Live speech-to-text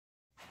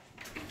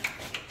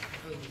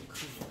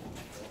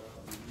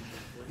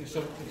So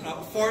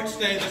before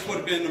today, this would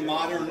have been a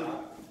modern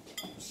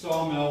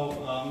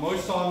sawmill.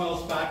 Most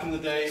sawmills back in the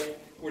day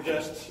were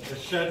just a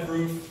shed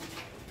roof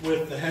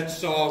with the head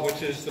saw,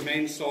 which is the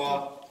main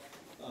saw.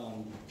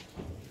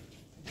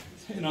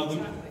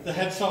 The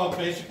head saw,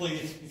 basically,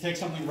 you take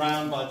something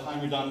round, by the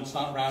time you're done, it's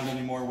not round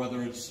anymore,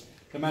 whether it's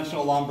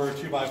dimensional lumber,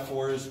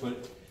 2x4s,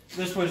 but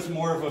this was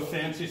more of a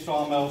fancy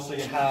sawmill, so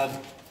you had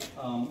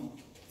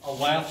a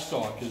lath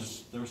saw,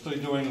 because they were still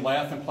doing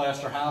lath and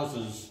plaster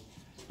houses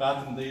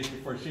back in the days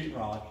before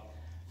sheetrock.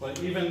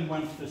 But even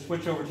when they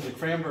switched over to the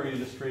cranberry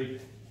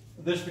industry,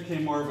 this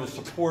became more of a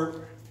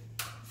support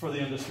for the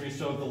industry.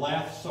 So the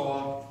lath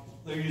saw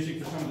they're using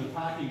for some of the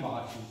packing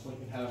boxes, like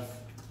you have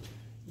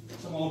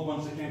some old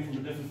ones that came from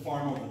a different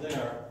farm over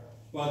there,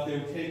 but they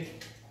would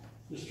take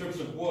the strips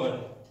of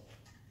wood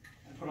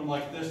and put them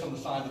like this on the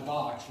side of the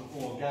box with a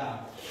little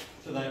gap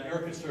so that air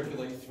could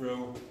circulate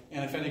through,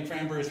 and if any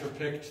cranberries were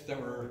picked that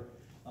were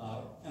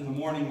in the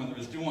morning when there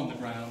was dew on the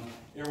ground,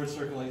 air would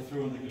circulate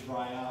through and they could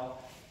dry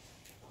out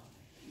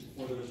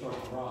before they would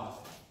start to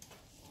rot.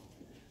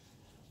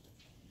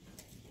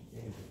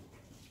 And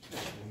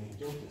when you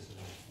built this,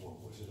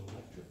 was it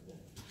electric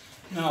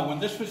then? No, when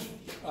this was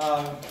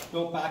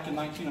built back in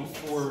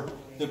 1904,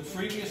 the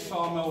previous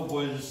sawmill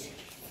was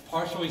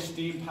partially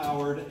steam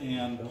powered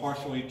and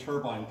partially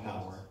turbine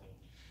powered.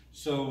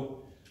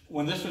 So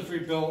when this was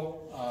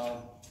rebuilt,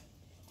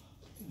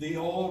 the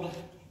old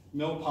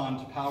mill pond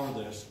to power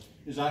this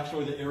is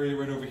actually the area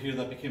right over here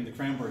that became the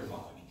cranberry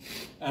bog.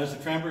 As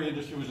the cranberry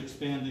industry was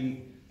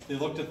expanding, they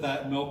looked at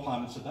that mill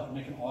pond and said that would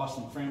make an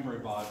awesome cranberry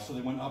bog. So they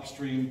went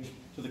upstream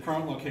to the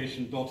current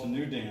location, built a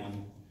new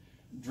dam,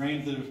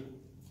 drained the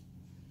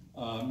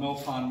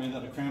mill pond, made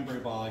that a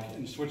cranberry bog,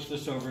 and switched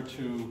this over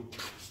to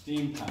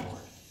steam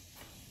powered.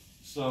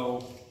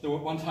 So there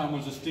one time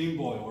was a steam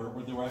boiler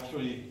where they were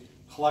actually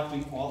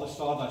collecting all the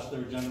sawdust they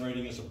were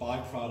generating as a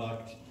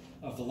byproduct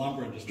of the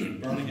lumber industry,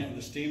 burning it in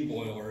the steam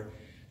boiler,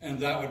 and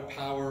that would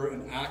power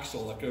an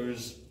axle that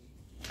goes,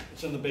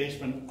 it's in the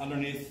basement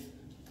underneath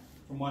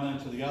from one end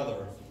to the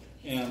other,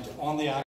 and on the axle